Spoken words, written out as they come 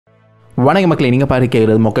வணக்க மக்களே, நீங்கள்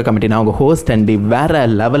பார்க்கிறது மொக்க கமிட்டி. நான் உங்கள் ஹோஸ்ட் அண்ட் வேறு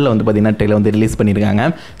லெவலில் வந்து பார்த்தீங்கன்னா ட்ரெயிலர் வந்து ரிலீஸ் பண்ணியிருக்காங்க.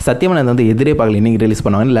 சத்தியமாக வந்து எதிரே பார்க்கல, இன்றைக்கி ரிலீஸ்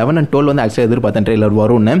பண்ணுவாங்க. 11 and 12 வந்து ஆக்சுவலாக எதிர்பார்த்தேன் ட்ரெயிலர்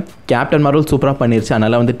வரும்னு. கேப்டன் மார்வல் சூப்பராக பண்ணிருச்சு,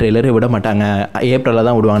 அதனால் வந்து ட்ரெயிலரே விட மாட்டாங்க. ஏப்ரலில்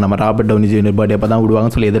தான் விடுவாங்க, நம்ம ராபர்ட் டவுனி ஜூனியர் பர்த்டே அப்போ தான்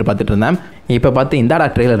விடுவாங்கன்னு சொல்லி எதிர்பார்த்துட்டு இருந்தேன். இப்போ பார்த்து இந்தாடா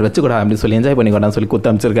ட்ரெயிலர் வச்சுக்கூடா அப்படின்னு சொல்லி என்ஜாய் பண்ணிக்கூடான்னு சொல்லி குத்து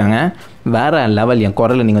அமைச்சிருக்காங்க. வேறு லெவல், என்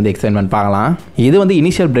குரலில் நீங்கள் வந்து எக்ஸைட்மெண்ட் பார்க்கலாம். இது வந்து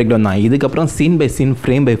இனிஷியல் பிரேக் டவுன் தான். இதுக்கப்புறம் scene by scene,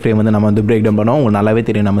 frame by frame வந்து நம்ம வந்து பிரேக் டவுன் பண்ணுவோம். உங்களுக்கு நல்லாவே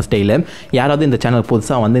தெரியும் நம்ம ஸ்டைலு. யாராவது இந்த சேனல்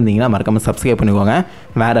புதுசாக வந்திருந்தீங்கன்னா மறக்காமல் சப்ஸ்கிரைப் பண்ணிக்கோங்க.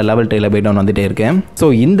 வேறு லெவல் ட்ரெயிலர் பிரேக் டவுன் வந்துகிட்டே இருக்கேன். ஸோ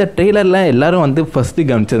இந்த ட்ரெய்லரில் எல்லோரும் வந்து ஃபஸ்ட்டு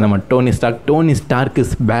கவனிச்சது நம்ம Tony Stark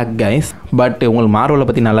is back guys. But உங்களுக்கு மார்வலை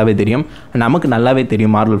பற்றி நல்லாவே தெரியும், நமக்கு நல்லாவே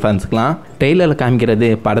தெரியும் மார்வல் ஃபேன்ஸுக்குலாம். ட்ரெய்லரில் காமிக்கிறது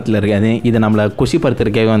படத்தில் இருக்காது. இது நம்மளை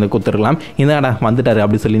குஷிப்படுத்துறதுக்காக வந்து கொடுத்துருக்கலாம். இந்தாடா வந்துட்டார்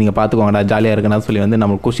அப்படி சொல்லி நீங்கள் பார்த்துக்கோங்கடா, ஜாலியாக இருக்குன்னு சொல்லி வந்து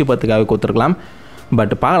நம்ம குஷிப்படுத்துக்காக கொடுத்துருக்கலாம்.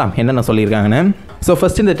 பட் பார்க்கலாம் என்னென்ன சொல்லியிருக்காங்கன்னு. ஸோ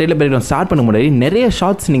ஃபஸ்ட் இந்த ட்ரெயிலர் பிரேக் டவுன் ஸ்டார்ட் பண்ண முன்னாடி நிறைய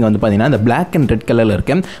ஷார்ட்ஸ் நீங்கள் வந்து பார்த்தீங்கன்னா இந்த பிளாக் அண்ட் ரெட் கலரில்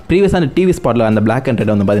இருக்குது. ப்ரீவியஸாக அந்த டிவி ஸ்பாட்டில் அந்த பிளாக் அண்ட்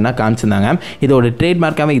ரெட் வந்து பார்த்தீங்கன்னா காமிச்சிருந்தாங்க. இது ஒரு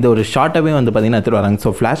ட்ரேட்மார்க்காகவே, இது ஒரு ஷார்ட்டாகவே வந்து பார்த்தீங்கன்னா எடுத்துகிட்டு வராங்க.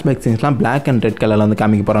 ஸோ ஃப்ளாஷ்பேக் சீன்ஸ்லாம் பிளாக் அண்ட் ரெட் கலரில் வந்து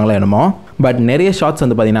காமிக்க போகிறாங்களோ என்னமோ. பட் நிறைய ஷார்ட்ஸ்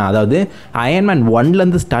வந்து பார்த்தீங்கன்னா, அதாவது அயன்மேன்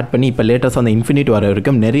 1லேருந்து ஸ்டார்ட் பண்ணி இப்போ லேட்டஸ்ட் அந்த இன்ஃபினிட்டி வர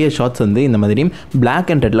வரைக்கும் நிறைய ஷார்ட்ஸ் வந்து இந்த மாதிரி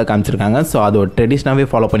பிளாக் அண்ட் ரெட்டில் காமிச்சிருக்காங்க. ஸோ அது ஒரு ட்ரெடிஷ்னாகவே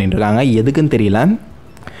ஃபாலோ பண்ணிட்டு இருக்காங்க. எதுக்குன்னு தெரியல,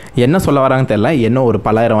 என்ன சொல்ல வராங்க தெரியல. என்ன ஒரு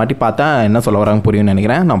 10,000 வாட்டி பார்த்தா என்ன சொல்ல வராங்க புரியும்னு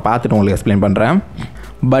நினைக்கிறேன். நான் பார்த்துட்டு உங்களுக்கு எக்ஸ்பிளைன் பண்ணுறேன்.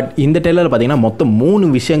 பட் இந்த ட்ரெய்லரில் பார்த்தீங்கன்னா மொத்தம் 3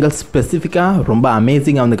 விஷயங்கள் ஸ்பெசிஃபிக்காக ரொம்ப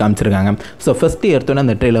அமேசிங்காக வந்து காமிச்சிருக்காங்க. ஸோ ஃபஸ்ட்டு எடுத்தோன்னே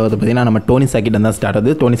அந்த ட்ரெய்லர் வந்து பார்த்தீங்கன்னா நம்ம டோனி சாக்கிட்ட தான் ஸ்டார்ட்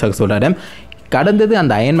ஆகுது. டோனி சாக் சொல்கிறாரு, கடந்தது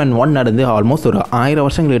அந்த அயன்மேன் 1 நடந்து ஆல்மோஸ்ட் ஒரு 1000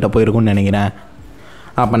 வருஷங்கள்கிட்ட போயிருக்கும்னு நினைக்கிறேன்.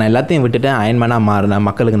 அப்போ நான் எல்லாத்தையும் விட்டுட்டு அயன்மேனாக மாறினேன்,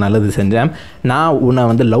 மக்களுக்கு நல்லது செஞ்சேன், நான் உன்னை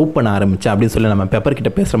வந்து லவ் பண்ண ஆரம்பித்தேன் அப்படின்னு சொல்லி நம்ம பெப்பர்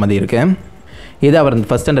கிட்ட பேசுகிற மாதிரி இருக்குது. இது அவர்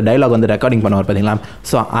ஃபஸ்ட் அந்த டைலாக் வந்து ரெக்கார்டிங் பண்ணுவார் பார்த்தீங்களா.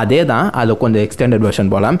 ஸோ அதே தான், அதில் கொஞ்சம் எக்ஸ்டெண்டட் வெர்ஷன்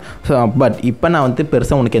போகலாம். ஸோ பட் இப்போ நான் வந்து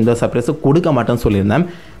பெருசாக உனக்கு எந்த சர்ப்ரைஸும் கொடுக்க மாட்டேன்னு சொல்லியிருந்தேன்.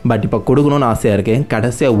 பட் இப்போ கொடுக்கணும்னு ஆசையாக இருக்குது.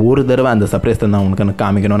 கடைசியாக ஒரு தடவை அந்த சர்ப்ரைஸ் தான் உனக்கு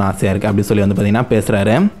காமிக்கணும்னு ஆசையாக இருக்குது அப்படி சொல்லி வந்து பார்த்தீங்கன்னா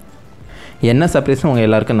பேசுகிறாரு. என்ன சர்ப்ரைஸ்னு உங்கள்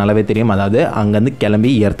எல்லாருக்கும் நல்லாவே தெரியும். அதாவது அங்கேருந்து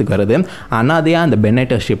கிளம்பி ஏறத்துக்கு வருது. அனாதையாக அந்த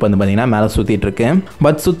பென்னேட்டர் ஷிப் வந்து பார்த்திங்கன்னா மேலே சுற்றிட்டு இருக்கு.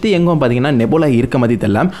 பட் சுற்றி எங்கும் பார்த்தீங்கன்னா நெபுலா இருக்க மாதிரி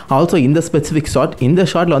தெரியல. ஆல்சோ இந்த ஸ்பெசிஃபிக் ஷாட், இந்த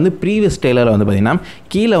ஷாட்டில் வந்து ப்ரீவியஸ் ட்ரெய்லரில் வந்து பார்த்திங்கன்னா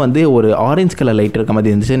கீழே வந்து ஒரு ஆரஞ்சு கலர் லைட் இருக்க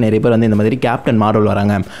மாதிரி இருந்துச்சு. நிறைய பேர் வந்து இந்த மாதிரி கேப்டன் மார்வல்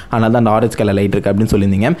வராங்க, அதனால தான் அந்த ஆரஞ்சு கலர் லைட் இருக்குது அப்படின்னு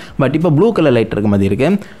சொல்லியிருந்தீங்க. பட் இப்போ ப்ளூ கலர் லைட் இருக்க மாதிரி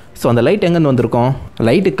இருக்குது. ஸோ அந்த லைட் எங்கேருந்து வந்திருக்கும்,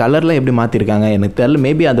 லைட்டு கலரில் எப்படி மாற்றிருக்காங்க எனக்கு தெரியல.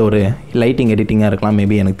 மேபி அது ஒரு லைட்டிங் எடிட்டிங்காக இருக்கலாம்,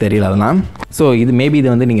 மேபி எனக்கு தெரியல அதெல்லாம். ஸோ இது மேபி இது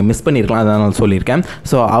வந்து நீங்கள் மிஸ் பண்ணியிருக்கலாம், அதான் நான் சொல்லியிருக்கேன்.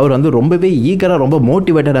 ஸோ அவர் வந்து ரொம்பவே ஈகராக, ரொம்ப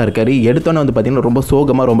மோட்டிவேட்டடாக இருக்கார். எடுத்தோன்னே வந்து பார்த்திங்கன்னா ரொம்ப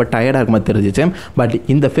சோகமாக, ரொம்ப டயர்டாக இருக்க மாதிரி தெரிஞ்சிச்சு. பட்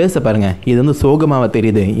இந்த ஃபேஸை பாருங்கள், இது வந்து சோகமாக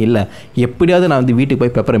தெரியுது. இல்லை எப்படியாவது நான் வந்து வீட்டுக்கு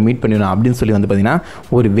போய் பெப்பரை மீட் பண்ணிடணும் அப்படின்னு சொல்லி வந்து பார்த்திங்கன்னா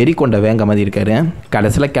ஒரு வெறி கொண்ட வேங்க மாதிரி இருக்கார்.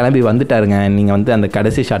 கடைசியில் கிளம்பி வந்துட்டாருங்க. நீங்கள் வந்து அந்த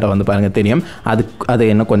கடைசி ஷாட்டை வந்து பாருங்கள் தெரியும். அது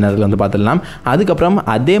என்ன கொஞ்சம் நேரத்தில் வந்து பார்த்துடலாம். அதுக்கப்புறம்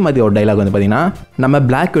அதே மாதிரி ஒரு டைலாக் வந்து பார்த்தீங்கன்னா நம்ம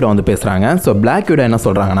பிளாக் விடோ வந்து பேசுகிறாங்க. ஸோ பிளாக் விடோ என்ன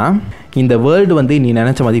சொல்கிறாங்கன்னா, இந்த வேர்ல்டு வந்து நீ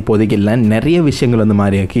நினச்ச மாதிரி இப்போதைக்கு இல்லை, நிறைய விஷயங்கள் வந்து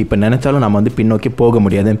மாறி இருக்குது. இப்போ நினச்சாலும் நம்ம வந்து பின்னோக்கி போக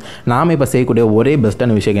முடியாது. நாம் இப்போ செய்யக்கூடிய ஒரே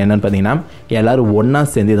பெஸ்ட்டான விஷயம் என்னென்னு பார்த்தீங்கன்னா எல்லோரும் ஒன்றா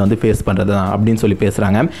சேர்ந்து இதை வந்து ஃபேஸ் பண்ணுறது தான் அப்படின்னு சொல்லி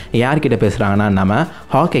பேசுகிறாங்க. யார்கிட்ட பேசுகிறாங்கன்னா நம்ம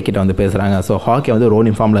ஹாக்கி கிட்ட வந்து பேசுகிறாங்க. ஸோ ஹாக்கி வந்து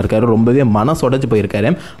ரோலிங் ஃபார்மில் இருக்கார், ரொம்பவே மனசொடைச்சு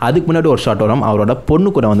போயிருக்காரு. அதுக்கு முன்னாடி ஒரு ஷாட் வரும், அவரோட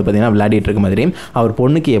பொண்ணு கூட வந்து பார்த்தீங்கன்னா விளையாடிட்டு இருக்க மாதிரி. அவர்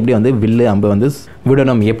பொண்ணுக்கு எப்படி வந்து வில்லு அம்பு வந்து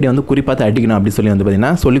விடணும், எப்படி வந்து குறிப்பாக அடிக்கணும் அப்படி சொல்லி வந்து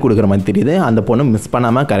பார்த்தீங்கன்னா சொல்லிக் கொடுக்குற மாதிரி தெரியுது. அந்த பொண்ணு மிஸ்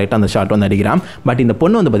பண்ணாமல் கரெக்டாக அந்த ஷாட் வந்து அடிக்கிறான். பட் இந்த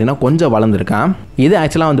பொண்ணு வந்து பார்த்தீங்கன்னா கொஞ்சம் வளர்ந்துருக்கான். இது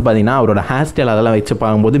ஆக்சுவலாக வந்து பார்த்தீங்கன்னா அவரோட ஹேர் ஸ்டைல் அதெல்லாம் வச்சு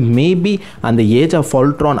பார்க்கும்போது மேபி அந்த ஏஜ் ஆஃப்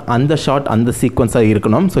ஆல்ட்ரான் அந்த ஷாட் அந்த சீக்வன்ஸாக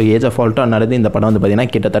இருக்கணும். ஸோ ஏஜ் ஆஃப் ஆல்ட்ரான் நடந்து இந்த படம் வந்து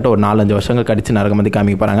பார்த்தீங்கன்னா கிட்டத்தட்ட ஒரு 4-5 வருஷங்கள் கழிச்சு நடக்க மாதிரி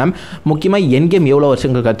காமிக்க போகிறாங்க. முக்கியமாக என்கேம் எவ்வளோ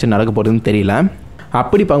வருஷங்கள் கழிச்சு நடக்க போகிறதுன்னு தெரியல.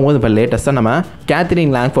 அப்படி பார்க்கும்போது இப்போ லேட்டஸ்ட்டாக நம்ம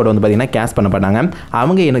கேத்ரின் லாங்ஃபோர்ட் வந்து பார்த்திங்கன்னா கேஸ்ட் பண்ணப்பட்டாங்க.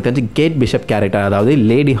 அவங்க எனக்கு தெரிஞ்சு கேட் பிஷப் கேரக்டர், அதாவது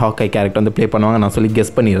லேடி ஹாக்கை கேரக்டர் வந்து ப்ளே பண்ணுவாங்க நான் சொல்லி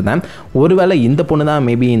கெஸ் பண்ணியிருந்தேன். ஒருவேளை இந்த பொண்ணு தான்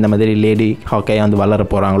மேபி இந்த மாதிரி லேடி ஹாக்கையை வந்து வளர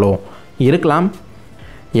போகிறாங்களோ இருக்கலாம்.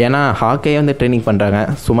 ஏன்னா ஹாக்கையை வந்து ட்ரைனிங் பண்ணுறாங்க,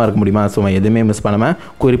 சும்மா இருக்க முடியுமா? சும்மா எதுவுமே மிஸ் பண்ணாமல்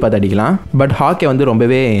குறிப்பாக அடிக்கலாம். பட் ஹாக்கை வந்து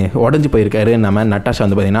ரொம்பவே உடஞ்சி போயிருக்காரு. நம்ம நட்டாஷா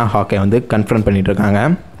வந்து பார்த்திங்கன்னா ஹாக்கை வந்து கன்ஃபரண்ட் பண்ணிகிட்டு இருக்காங்க.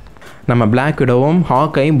 நம்ம பிளாக் விடோவும்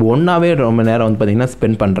ஹாக்கையும் ஒன்றாவே ரொம்ப நேரம் வந்து பார்த்திங்கன்னா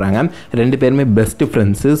ஸ்பெண்ட் பண்ணுறாங்க. 2 பேருமே பெஸ்ட்டு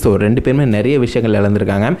ஃப்ரெண்ட்ஸு. ஸோ 2 பேருமே நிறைய விஷயங்கள்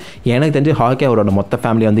இழந்திருக்காங்க. எனக்கு தெரிஞ்சு ஹாக்கி அவரோட மொத்த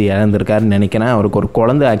ஃபேமிலி வந்து இழந்திருக்காருன்னு நினைக்கிறேன். அவருக்கு ஒரு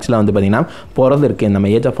குழந்தை ஆக்சுவலாக வந்து பார்த்திங்கன்னா பிறந்திருக்கு. நம்ம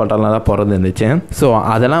ஏஜ் ஆஃப் ஆல்ட்ரானில் தான் பிறந்துருந்துச்சு. ஸோ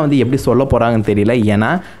அதெல்லாம் வந்து எப்படி சொல்ல போகிறாங்கன்னு தெரியல.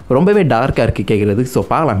 ஏன்னா ரொம்பவே டார்க்காக இருக்குது கேட்குறது. ஸோ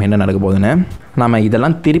பார்க்கலாம் என்ன நடக்க போகுதுன்னு. நம்ம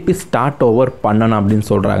இதெல்லாம் திருப்பி ஸ்டார்ட் ஓவர் பண்ணணும் அப்படின்னு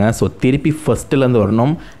சொல்கிறாங்க. ஸோ திருப்பி ஃபஸ்ட்டுலேருந்து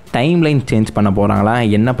வரணும். டைம் லைன் சேஞ்ச் பண்ண போகிறாங்களா,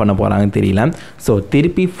 என்ன பண்ண போகிறாங்கன்னு தெரியல. ஸோ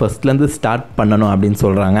திருப்பி ஃபஸ்ட்லேருந்து ஸ்டார்ட் பண்ணணும் அப்படின்னு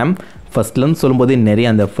சொல்கிறாங்க. ஃபஸ்ட்லேருந்து சொல்லும்போது நிறைய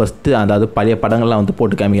அந்த ஃபஸ்ட்டு, அதாவது பழைய படங்கள்லாம் வந்து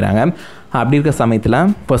போட்டு காமிக்கிறாங்க. அப்படி இருக்க சமயத்தில்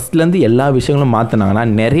ஃபஸ்ட்லேருந்து எல்லா விஷயங்களும் மாற்றினாங்கன்னா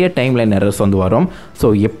நிறைய டைம் லைன் எரர்ஸ் வந்து வரும். ஸோ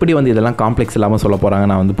எப்படி வந்து இதெல்லாம் காம்ப்ளெக்ஸ் இல்லாமல் சொல்ல போகிறாங்க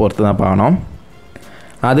நான் வந்து பொறுத்து தான் பார்க்கணும்.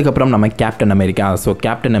 அதுக்கப்புறம் நம்ம captain America. So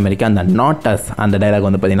captain America அந்த நாட் அஸ் அந்த டைலாக்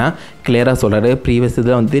வந்து பார்த்திங்கன்னா கிளியராக சொல்கிறாரு. ப்ரீவியஸ்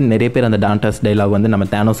இதில் வந்து நிறைய பேர் அந்த நாட் அஸ் டைலாக் வந்து நம்ம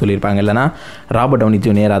தேனோ சொல்லியிருப்பாங்க, இல்லைனா ராபர்ட் டவுனி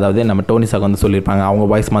ஜூனியர் அதாவது நம்ம டோனி ஸ்டார்க் வந்து சொல்லியிருப்பாங்க, அவங்க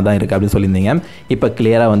வாய்ஸ் மாதிரி தான் இருக்குது அப்படின்னு சொல்லியிருந்தீங்க. இப்போ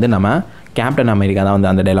கிளியராக வந்து நம்ம கேப்டன் அமெரிக்கா தான்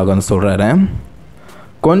வந்து அந்த டைலாக் வந்து சொல்கிறாரு.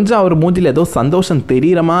 கொஞ்சம் அவர் மூஞ்சில் ஏதோ சந்தோஷம்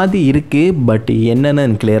தெரிகிற மாதிரி இருக்குது, பட்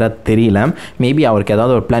என்னென்னு கிளியராக தெரியல. மேபி அவருக்கு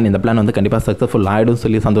ஏதாவது ஒரு பிளான், இந்த பிளான் வந்து கண்டிப்பாக சக்ஸஸ்ஃபுல் ஆகிடும்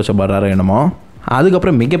சொல்லி சந்தோஷப்படுறாரு என்னமோ.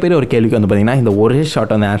 அதுக்கப்புறம் மிகப்பெரிய ஒரு கேள்விக்கு வந்து பார்த்திங்கன்னா இந்த ஒரே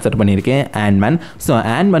ஷார்ட் வந்து ஆன்சர் பண்ணியிருக்கேன், ஆண்ட்மேன். ஸோ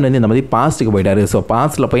ஆண்ட்மேன் வந்து இந்த மாதிரி பாஸ்ட்டுக்கு போயிட்டார். ஸோ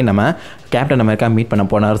பாஸ்ட்டில் போய் நம்ம கேப்டன் அமெரிக்கா மீட் பண்ண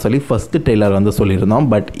போனார் சொல்லி ஃபஸ்ட்டு ட்ரெய்லர் வந்து சொல்லியிருந்தோம்.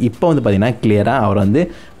 பட் இப்போ வந்து பார்த்திங்கன்னா கிளியராக அவர் வந்து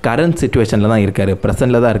கரண்ட் சிச்சுவேஷனில் தான் இருக்கார்,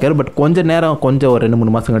 ப்ரெசென்ட்டில் தான் இருக்கார். பட் கொஞ்சம் நேரம் கொஞ்சம் ஒரு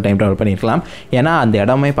 2-3 மாதங்கள் டைம் ட்ராவல் பண்ணியிருக்கலாம். ஏன்னா அந்த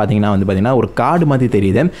இடமே பார்த்திங்கன்னா வந்து பார்த்திங்கன்னா ஒரு காடு மாதிரி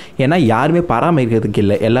தெரியுது. ஏன்னா யாருமே பராமரிக்கிறதுக்கு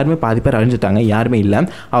இல்லை, எல்லாருமே பாதி பேர் அழிஞ்சிட்டாங்க, யாருமே இல்லை.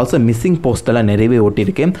 ஆல்சோ மிஸ்ஸிங் போஸ்டெல்லாம் நிறையவே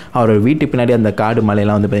ஒட்டியிருக்கு. அவர் வீட்டு பின்னாடி அந்த காடு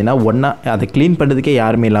மலையெல்லாம் வந்து பார்த்திங்கன்னா ஒன்றா அதை க்ளீன் பண்ணுறதுக்கே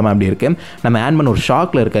யாருமே இல்லாமல் அப்படி இருக்குது. நம்ம ஆண்ட்மேன் ஒரு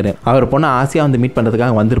ஷாக்கில் இருக்கார். அவர் பொண்ணு ஆசையாக வந்து மீட்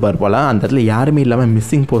பண்ணுறதுக்காக வந்திருப்பார் போல். அந்த இடத்துல யாருமே இல்லாமல்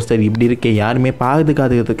மிஸ்ஸிங் போஸ்டர் இப்படி இருக்குது, யாருமே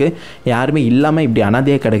பாதுகாக்கிறதுக்கு யாருமே இல்லாமல் இப்படி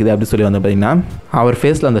அனாதையாக கிடைக்குது அப்படின்னு சொல்லி வந்து பார்த்திங்கன்னா அவர்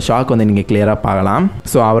ஃபேஸில் அந்த ஷாக் வந்து நீங்கள் கிளியராக பார்க்கலாம்.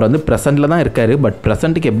 ஸோ அவர் வந்து ப்ரெசென்ட்டில் தான் இருக்கார். பட்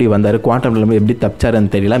ப்ரெசென்ட்டுக்கு எப்படி வந்தார், குவாண்டம்ல எப்படி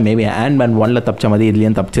தப்பிச்சாருன்னு தெரியல. மேபி ஆண்ட்மேன் 1ல் தப்பிச்ச மாதிரி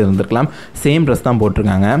இதுலேயும் தப்பிச்சு இருந்திருக்கலாம். சேம் ட்ரெஸ் தான்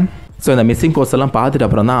போட்டிருக்காங்க. ஸோ இந்த மிஸ்ஸிங் போஸ்டெல்லாம் பார்த்துட்டு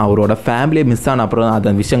அப்புறம் தான் அவரோட ஃபேமிலியை மிஸ் ஆன அப்புறம்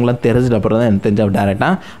அந்த விஷயங்கள்லாம் தெரிஞ்சிட்ட அப்புறம் தான் எனக்கு தெரிஞ்ச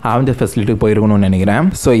டேரெக்டாக அவெஞ்சர்ஸ் ஃபெசிலிட்டிக்கு போயிருக்கணும்னு நினைக்கிறேன்.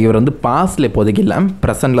 ஸோ இவர் வந்து பாஸ்ட்டில் இப்போதைக்கு இல்லை,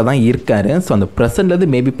 ப்ரெசென்ட்டில் தான் இருக்கார். ஸோ அந்த ப்ரெசென்ட்லேருந்து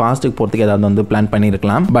மேபி பாஸ்ட்டுக்கு போகிறதுக்கு ஏதாவது வந்து பிளான்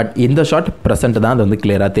பண்ணியிருக்கலாம். பட் இந்த ஷாட் ப்ரெசென்ட் தான் அது வந்து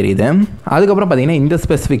கிளியராக தெரியுது. அதுக்கப்புறம் பார்த்தீங்கன்னா இந்த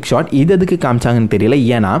ஸ்பெசிஃபிக் ஷாட் இது எதுக்கு காமிச்சாங்கன்னு தெரியல.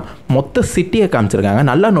 ஏன்னா மொத்த சிட்டியை காமிச்சிருக்காங்க.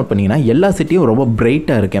 நல்லா நோட் பண்ணிங்கன்னா எல்லா சிட்டியும் ரொம்ப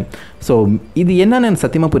பிரைட்டாக இருக்கு. ஸோ இது என்னன்னு எனக்கு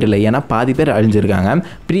சத்தியமாக புரியல. ஏன்னா பாதி பேர் அழிஞ்சிருக்காங்க.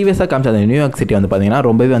 ப்ரீவியஸாக காமிச்ச அந்த நியூயார்க் சிட்டி வந்து பார்த்தீங்கன்னா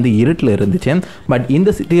ரொம்பவே வந்து இருட்டில் இருந்துச்சு. பட் இந்த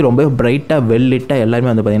சிட்டி ரொம்ப பிரைட்டாக வெள்ளிட்டாக எல்லாருமே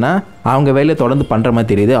வந்து பார்த்திங்கன்னா அவங்க வேலையை தொடர்ந்து பண்ணுற மாதிரி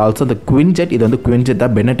தெரியுது. ஆல்சோ இந்த குவின்ஜெட், இது வந்து குவின்ஜெட்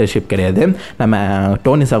தான், பெனட்டர் ஷிப் கிடையாது. நம்ம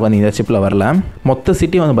டோனி ஸ்டார்க் வந்து இந்த ஷிப்பில் வரல. மொத்த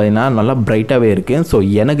சிட்டி வந்து பார்த்திங்கன்னா நல்லா பிரைட்டாகவே இருக்குது. ஸோ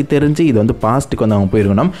எனக்கு தெரிஞ்சு இது வந்து பாஸ்ட்டுக்கு வந்து அவங்க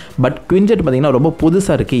போயிருக்கணும். பட் குவின்ஜெட் பார்த்திங்கன்னா ரொம்ப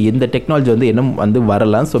புதுசாக இருக்குது. இந்த டெக்னாலஜி வந்து இன்னும் வந்து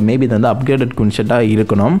வரலாம். ஸோ மேபி இது வந்து அப்கிரேடட் குவின்ஜெட்டாக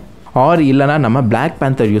இருக்கணும். ஆர் இல்லைனா நம்ம பிளாக்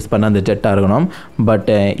பேந்தர் யூஸ் பண்ண அந்த ஜெட்டாக இருக்கணும். பட்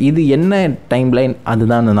இது என்ன டைம் லைன்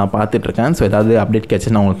அதுதான் நான் பார்த்துட்ருக்கேன். ஸோ ஏதாவது அப்டேட்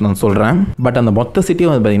கிடச்சி நான் உங்களுக்கு நான் சொல்கிறேன். பட் அந்த மொத்த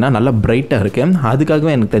சிட்டியும் வந்து பார்த்திங்கன்னா நல்லா பிரைட்டாக இருக்குது.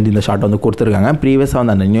 அதுக்காகவே எனக்கு தெரிஞ்சு இந்த ஷாட் வந்து கொடுத்துருக்காங்க. ப்ரீவியஸாக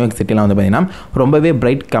வந்து அந்த நியூயார்க் சிட்டிலாம் வந்து பார்த்திங்கன்னா ரொம்பவே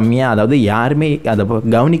பிரைட் கம்மியாக, அதாவது யாருமே அதை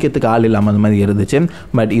கவனிக்கிறதுக்கு ஆள் இல்லாமல் அந்த மாதிரி இருந்துச்சு.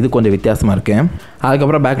 பட் இது கொஞ்சம் வித்தியாசமாக இருக்குது.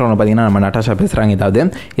 அதுக்கப்புறம் பேக்ரவுண்டில் பார்த்திங்கன்னா நம்ம நட்டாஷா பேசுகிறாங்க. ஏதாவது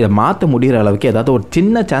இதை மாற்ற முடிகிற அளவுக்கு ஏதாவது ஒரு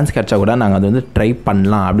சின்ன சான்ஸ் கிடச்சா கூட நாங்கள் அது வந்து ட்ரை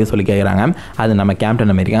பண்ணலாம் அப்படின்னு சொல்லி கேட்குறாங்க. அது நம்ம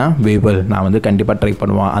கேப்டன் அமெரிக்கா வேபிள் நான் வந்து கண்டிப்பாக ட்ரை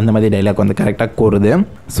பண்ணுவோம் அந்த மாதிரி டைலாக் வந்து கரெக்டாக கூறுது.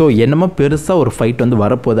 ஸோ என்னமோ பெருசாக ஒரு ஃபைட் வந்து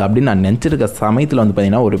வரப்போகுது அப்படின்னு நான் நினச்சிருக்க சமயத்தில் வந்து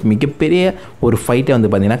பார்த்திங்கன்னா ஒரு மிகப்பெரிய ஒரு ஃபைட்டை வந்து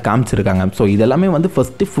பார்த்திங்கன்னா காமிச்சிருக்காங்க. ஸோ இதெல்லாமே வந்து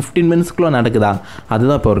ஃபஸ்ட்டு 15 மினிட்ஸ்க்குள்ளே நடக்குதா,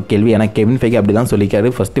 அதுதான் இப்போ ஒரு கேள்வி. ஏன்னா கெவின் ஃபைகே அப்படி தான்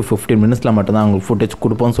சொல்லியிருக்காரு, ஃபஸ்ட்டு 15 மினிட்ஸில் மட்டும்தான் அவங்களுக்கு ஃபுட்டேஜ்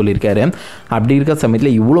கொடுப்போம்னு சொல்லியிருக்காரு. அப்படி இருக்கிற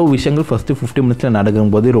சமயத்தில் இவ்வளோ விஷயங்கள் ஃபஸ்ட்டு 15 மினிட்ஸில்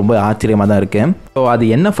நடக்கும்போது ரொம்ப ஆச்சரியமாக தான் இருக்குது. ஸோ அது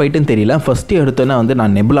என்ன ஃபைட்டுன்னு தெரியல. ஃபஸ்ட்டு எடுத்தோன்னே வந்து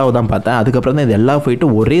நான் நெபுலாவை தான் பார்த்தேன். அதுக்கப்புறம் தான் இது எல்லா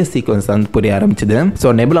ஃபைட்டும் ஒரே சீக்வன்ஸ் வந்து புரிய ஆரம்பிச்சிது. ஸோ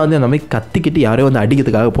நெபுலா வந்து இந்த மாதிரி கத்திக்கிட்டு யாரையும் வந்து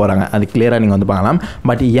அடிக்கிறதுக்காக போகிறாங்க. அது கிளியராக நீங்கள் வந்து பார்க்கலாம்.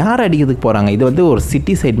 பட் யார் அடிக்கிறதுக்கு போகிறாங்க, இது வந்து ஒரு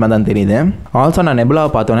சிட்டி சைட் மாதிரி தான் தெரியுது. ஆல்சோ நான் நெபுலாவை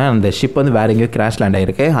பார்த்தோன்னே அந்த ஷிப் வந்து வேற எங்கேயோ கிராஷ் லேண்ட்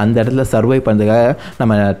ஆகிருக்கு. அந்த இடத்துல சர்வை பண்ணுறதுக்காக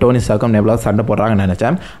நம்ம டோனி ஸ்டார்க்கும் நெபுலா சண்டை போடுறாங்கன்னு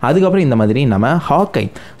நினச்சேன். அதுக்கப்புறம் இந்த மாதிரி நம்ம ஹாக்கை,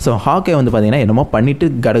 ஸோ ஹாக்கை வந்து பார்த்திங்கன்னா என்னமோ பண்ணிவிட்டு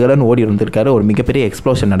கடகடன்னு ஓடி இருந்திருக்காரு. ஒரு மிகப்பெரிய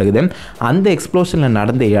எக்ஸ்ப்ளோஷன் நடக்குது. அந்த எக்ஸ்ப்ளோஷனில்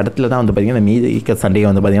நடந்த இடத்துல தான் வந்து பார்த்திங்கன்னா மீதி சண்டையை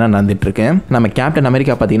வந்து பார்த்திங்கன்னா நடந்துட்டுருக்கு. நம்ம கேப்டன்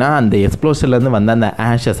அமெரிக்கா பார்த்திங்கன்னா அந்த எக்ஸ்ப்ளோஷன்லேருந்து வந்த அந்த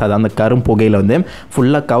ஆஷஸ், அதாவது அந்த கரும் புகையில் வந்து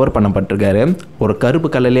ஃபுல்லாக கவர் பண்ணப்பட்டிருக்காரு. ஒரு கருப்பு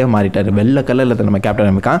கலர்லேயே மாறிட்டார். வெள்ளை கலரில் நம்ம கேப்டன்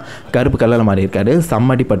அமெரிக்கா கருப்பு கலரில் மாறி இருக்காரு.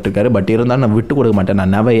 சம்மடி பட்டிருக்காரு. பட் இருந்தாலும் நான் விட்டு கொடுக்க மாட்டேன்,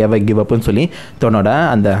 நான் நெவர் எவர் கிவ் அப்னு சொல்லி தன்னோட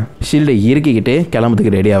அந்த ஷீல்டை இறுக்கிக்கிட்டு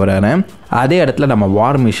கிளம்புறதுக்கு ரெடி ஆகிறாரு. அதே இடத்துல நம்ம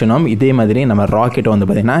வார் மிஷனும் இதே மாதிரி நம்ம ராக்கெட்டும் வந்து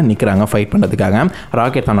பார்த்திங்கன்னா நிற்கிறாங்க ஃபைட் பண்ணுறதுக்காக.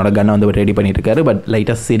 ராக்கெட் தன்னோட கன்னை வந்து ரெடி பண்ணிட்டு இருக்காரு. பட்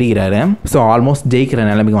லைட்டாக சிரிக்கிறாரு. ஸோ ஆல்மோஸ்ட் ஜெயிக்கிற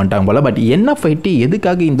நிலைமைக்கு வந்துட்டாங்க போல். பட் என்ன ஃபைட்டு,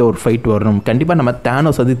 எதுக்காக இந்த ஒரு ஃபைட் வரணும்? கண்டிப்பாக நம்ம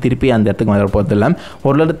தேனோஸ் வந்து திருப்பி அந்த இடத்துக்கு வர போகிறதில்ல.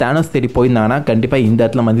 ஒரு தேனோஸ் தேடி போயிருந்தாங்கன்னா கண்டிப்பாக இந்த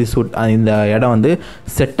இடத்துல வந்து இந்த இடம் வந்து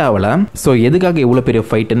செட் ஆகலை. ஸோ எதுக்காக இவ்வளோ பெரிய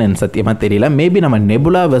ஃபைட்டுன்னு எனக்கு சத்தியமாக தெரியல. மேபி நம்ம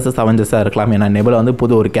நெபுலா வெர்சஸ் அவெஞ்சர்ஸாக இருக்கலாம். ஏன்னா நெபுலா வந்து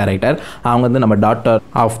புது ஒரு கேரக்டர், அவங்க வந்து நம்ம டாக்டர்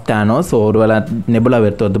ஆஃப் தேனோஸ். ஸோ ஒருவேளை நெபுலா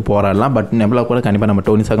எடுத்து வந்து போராடலாம். பட் நெபுலா கூட கண்டிப்பாக நம்ம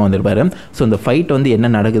டோனி ஸ்டார்க் வந்திருப்பாரு. ஸோ இந்த ஃபைட் வந்து என்ன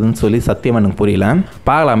நடக்குதுன்னு சொல்லி சத்தியமாக எனக்கு புரியல.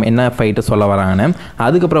 பார்க்கலாம் என்ன ஃபைட்டு சொல்ல வராங்கன்னு.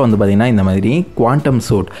 அதுக்கப்புறம் வந்து பார்த்திங்கன்னா இந்த மாதிரி குவாண்டம்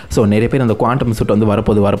சூட். ஸோ நிறைய பேர் அந்த குவாண்டம் சூட் வந்து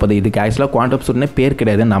வரப்போது. இதுக்கு ஆக்சுவலாக குவாண்டம் சூட்னே பேர்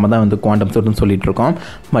கிடையாது, நம்ம தான் வந்து குவாண்டம் சூட்னு சொல்லிட்டு இருக்கோம்.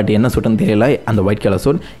 பட் என்ன சூட்டுன்னு தெரியல. அந்த ஒயிட் கலர்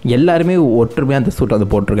சூட் எல்லாருமே ஒற்றுமையாக அந்த சூட்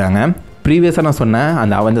வந்து போட்டிருக்காங்க. ப்ரீவியஸாக நான் சொன்னேன்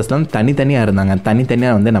அந்த அவெஞ்சர்ஸ்லாம் தனித்தனியாக இருந்தாங்க.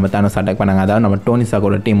 தனித்தனியாக வந்து நம்ம தானோஸ் அட்டாக் பண்ணாங்க. அதாவது நம்ம டோனி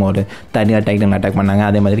ஸ்டார்க்கோட டீம் ஒரு தனியாக டைட்டன் அட்டாக் பண்ணாங்க.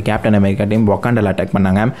 அதே மாதிரி கேப்டன் அமெரிக்கா டீம் வக்காண்டாவில் அட்டாக்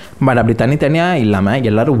பண்ணாங்க. பட் அப்படி தனித்தனியாக இல்லாமல்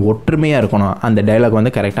எல்லோரும் ஒற்றுமையாக இருக்கணும். அந்த டைலாக்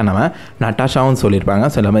வந்து கரெக்டாக நம்ம நட்டாஷாவும் சொல்லியிருப்பாங்க.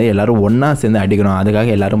 ஸோ இந்த மாதிரி எல்லோரும் ஒன்றா சேர்ந்து அடிக்கணும்.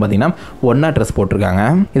 அதுக்காக எல்லோரும் பார்த்திங்கன்னா ஒன்றா ட்ரெஸ் போட்டிருக்காங்க.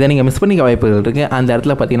 இதை நீங்கள் மிஸ் பண்ணிக்க வாய்ப்புகள் இருக்குது. அந்த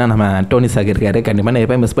இடத்துல பார்த்திங்கன்னா நம்ம டோனி ஸ்டார்க் இருக்காரு. கண்டிப்பாக நிறைய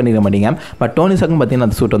பேர் மிஸ் பண்ணிக்க மாட்டீங்க. பட் டோனி ஸ்டார்க்கும் பார்த்திங்கன்னா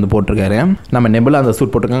அந்த சூட் வந்து போட்டிருக்காரு. நம்ம நெபுலா அந்த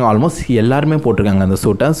சூட் போட்டிருக்காங்க. ஆல்மோஸ்ட் எல்லாருமே போட்டிருக்காங்க அந்த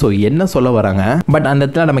சூட்டை. ஸோ என்ன சொல்ல வராங்க, பட் அந்த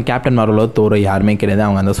இடத்துல நம்ம கேப்டன் மார்வலோ தோரோ யாருமே கிடையாது.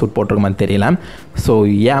 அவங்க அந்த சூட் போட்டிருக்க மாதிரி தெரியல. ஸோ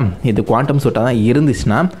ஏன் இது குவாண்டம் சூட்டாக தான்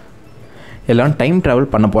இருந்துச்சுன்னா எல்லாம் டைம் ட்ராவல்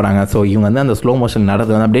பண்ண போகிறாங்க. ஸோ இவங்க வந்து அந்த ஸ்லோ மோஷன்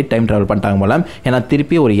நடந்து வந்து அப்படியே டைம் ட்ராவல் பண்ணிட்டாங்க போல. ஏன்னா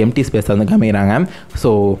திருப்பி ஒரு எம்டி ஸ்பேஸை வந்து காமிக்கிறாங்க. ஸோ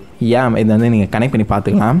ஏன் இதை வந்து நீங்கள் கனெக்ட் பண்ணி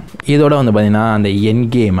பார்த்துக்கலாம். இதோட வந்து பார்த்தீங்கன்னா அந்த என்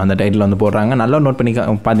கேம் அந்த டைட்டில் வந்து போடுறாங்க. நல்லா நோட் பண்ணி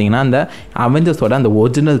பார்த்தீங்கன்னா அந்த அவெஞ்சர்ஸோட அந்த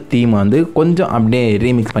ஒரிஜினல் தீம் வந்து கொஞ்சம் அப்படியே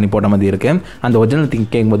ரீமிக்ஸ் பண்ணி போட்ட மாதிரி இருக்குது. அந்த ஒரிஜினல்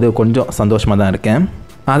தீம் கேட்கும்போது கொஞ்சம் சந்தோஷமாக தான் இருக்கேன்.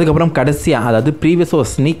 அதுக்கப்புறம் கடைசியாக அதாவது ப்ரீவியஸாக ஒரு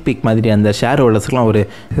ஸ்னீக் பிக் மாதிரி அந்த ஷேர் ஹோல்டர்ஸ்க்குலாம் ஒரு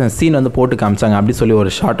சீன் வந்து போட்டு காமிச்சாங்க. அப்படி சொல்லி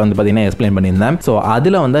ஒரு ஷார்ட் வந்து பார்த்தீங்கன்னா எக்ஸ்பிளைன் பண்ணியிருந்தேன். ஸோ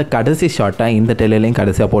அதில் வந்து கடைசி ஷார்ட்டை இந்த டெய்லர்லையும்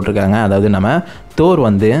கடைசியாக போட்டிருக்காங்க. அதாவது நம்ம தோர்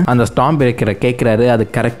வந்து அந்த ஸ்டாம்ப் கேட்குறாரு. அது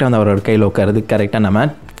கரெக்டாக வந்து அவரோட கையில் உட்காருது. கரெக்டாக நம்ம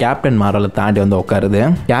கேப்டன் மார்வலை தாண்டி வந்து உட்காருது.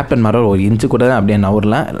 கேப்டன் மார்வல் ஒரு இன்ச்சு கூட அப்படியே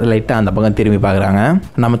நவரில் லைட்டாக அந்த பக்கம் திரும்பி பார்க்குறாங்க.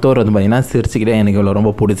 நம்ம தோர் வந்து பார்த்தீங்கன்னா சிரிச்சுக்கிட்டே எனக்கு இவ்வளோ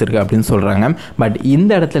ரொம்ப பிடிச்சிருக்கு அப்படின்னு சொல்கிறாங்க. பட்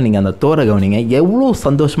இந்த இடத்துல நீங்கள் அந்த தோரை கவனிங்க, எவ்வளோ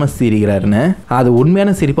சந்தோஷமாக சிரிக்கிறாருன்னு. அது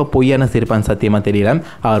உண்மையான சிரிப்பாக பொய்யான சிரிப்பான்னு சத்தியமாக தெரியல.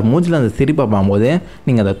 அவர் மூஞ்சில் அந்த சிரிப்பை பார்க்கும்போது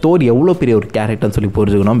நீங்கள் அந்த தோர் எவ்வளோ பெரிய ஒரு கேரக்டர்னு சொல்லி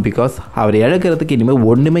புரிஞ்சுக்கணும். பிகாஸ் அவர் இழக்கிறதுக்கு இனிமேல்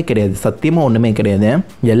ஒன்றுமே கிடையாது. சத்தியமாக ஒன்றுமே கிடையாது.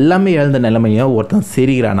 எல்லாமே இழந்த நிலைமையை ஒருத்தன்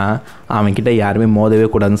சிரிக்கிறானா அவன்கிட்ட யாருமே மோதவே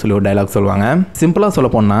கூடாதுன்னு சொல்லி ஒரு டைலாக் சொல்லுவாங்க. சிம்பிளாக சொல்ல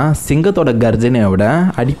போனால் சிங்கத்தோட கர்ஜனையை விட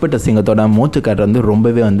அடிப்பட்ட சிங்கத்தோட மூச்சுக்காட்டு வந்து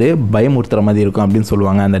ரொம்பவே வந்து பயமுறுத்துற மாதிரி இருக்கும் அப்படின்னு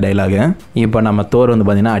சொல்லுவாங்க அந்த டைலாகு. இப்போ நம்ம தோர் வந்து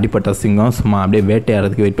பார்த்தீங்கன்னா அடிப்பட்ட சிங்கம் சும்மா அப்படியே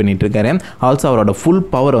வேட்டையாடுறதுக்கு வெயிட் பண்ணிட்டு இருக்காரு. ஆல்சோ அவரோட ஃபுல்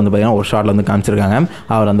பவர் வந்து பார்த்தீங்கன்னா ஒரு ஷாட்டில் வந்து காமிச்சிருக்காங்க.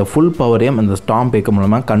 அவர் அந்த ஃபுல் பவரையும் அந்த ஸ்டாம்ப் பேக்க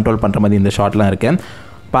மூலமாக கண்ட்ரோல் பண்ணுற மாதிரி இந்த ஷாட்லாம் இருக்குது.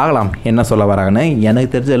 பார்க்கலாம் என்ன சொல்ல வராங்கன்னு. எனக்கு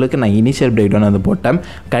தெரிஞ்ச அளவுக்கு நான் இனிஷியல் பிரேக் டவுன் வந்து போட்டேன்.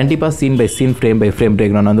 கண்டிப்பாக scene by scene frame by frame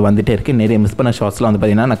break down வந்து வந்துட்டே இருக்குது. நிறைய மிஸ் பண்ண ஷார்ட்ஸ்லாம் வந்து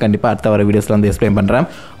பார்த்தீங்கன்னா நான் கண்டிப்பாக அடுத்த வர வீடியோஸில் வந்து எக்ஸ்பிளைன் பண்ணுறேன்.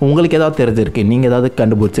 உங்களுக்கு ஏதாவது தெரிஞ்சிருக்கு, நீங்கள் ஏதாவது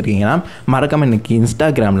கண்டுபிடிச்சிருக்கீங்கன்னா மறக்காமல் இன்றைக்கி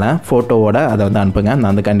இன்ஸ்டாகிராமில் ஃபோட்டோவோட அதை வந்து அனுப்புங்க.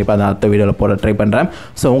 நான் வந்து கண்டிப்பாக அதை அடுத்த வீடியோவில் போட ட்ரை பண்ணுறேன்.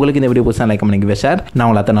 ஸோ உங்களுக்கு இந்த வீடியோ பிடிச்சா லைக் பண்ணி ஷேர். நான்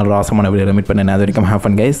உங்களை அத்தனை நல்ல ஆசமான வீடியோவில் மீட் பண்ணேன். அது வரைக்கும் ஹேவ்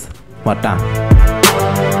ஃபன் கைஸ். வரட்டேன்.